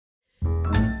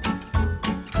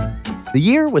The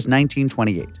year was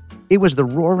 1928. It was the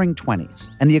roaring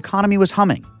 20s, and the economy was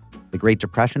humming. The Great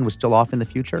Depression was still off in the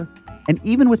future, and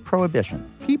even with Prohibition,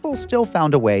 people still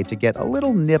found a way to get a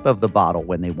little nip of the bottle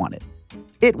when they wanted.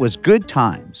 It was good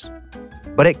times.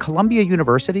 But at Columbia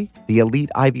University, the elite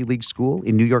Ivy League school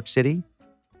in New York City,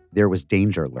 there was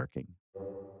danger lurking.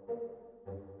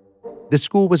 The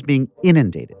school was being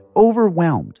inundated,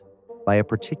 overwhelmed by a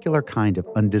particular kind of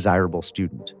undesirable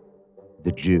student,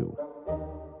 the Jew.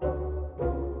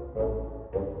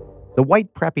 The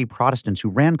white preppy Protestants who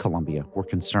ran Columbia were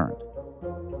concerned.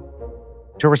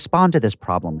 To respond to this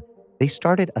problem, they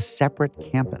started a separate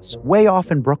campus way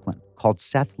off in Brooklyn called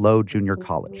Seth Low Junior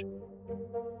College.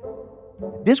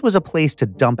 This was a place to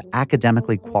dump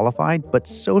academically qualified but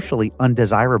socially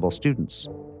undesirable students,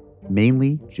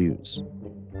 mainly Jews.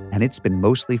 And it's been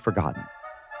mostly forgotten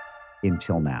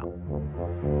until now.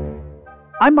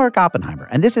 I'm Mark Oppenheimer,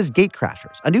 and this is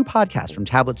Gatecrashers, a new podcast from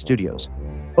Tablet Studios.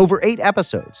 Over 8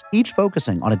 episodes, each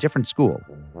focusing on a different school,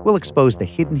 we'll expose the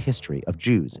hidden history of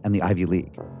Jews and the Ivy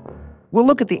League. We'll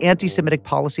look at the anti-Semitic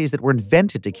policies that were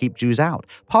invented to keep Jews out,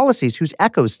 policies whose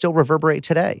echoes still reverberate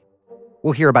today.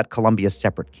 We'll hear about Columbia's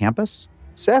separate campus.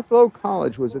 Seth Low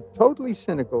College was a totally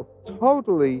cynical,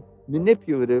 totally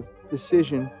manipulative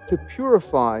decision to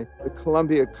purify the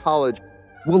Columbia College.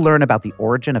 We'll learn about the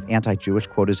origin of anti-Jewish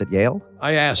quotas at Yale.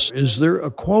 I asked, is there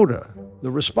a quota? The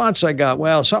response I got,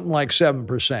 well, something like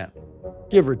 7%,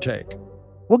 give or take.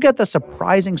 We'll get the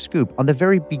surprising scoop on the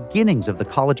very beginnings of the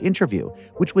college interview,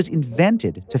 which was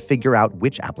invented to figure out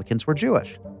which applicants were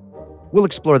Jewish. We'll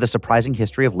explore the surprising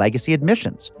history of legacy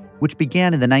admissions, which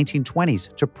began in the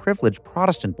 1920s to privilege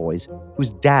Protestant boys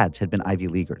whose dads had been Ivy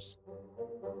Leaguers.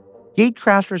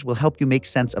 Gatecrashers will help you make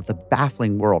sense of the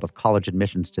baffling world of college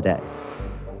admissions today.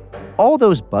 All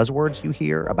those buzzwords you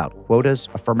hear about quotas,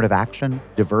 affirmative action,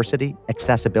 diversity,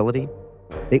 accessibility,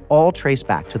 they all trace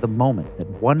back to the moment that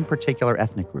one particular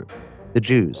ethnic group, the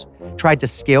Jews, tried to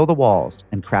scale the walls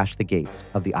and crash the gates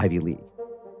of the Ivy League.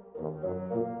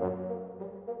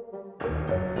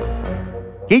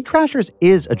 Gatecrashers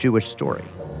is a Jewish story,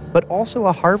 but also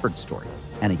a Harvard story,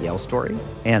 and a Yale story,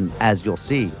 and, as you'll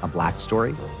see, a Black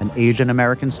story, an Asian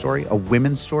American story, a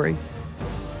women's story,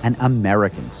 an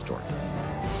American story.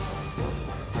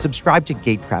 Subscribe to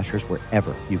Gatecrashers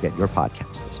wherever you get your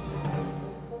podcasts.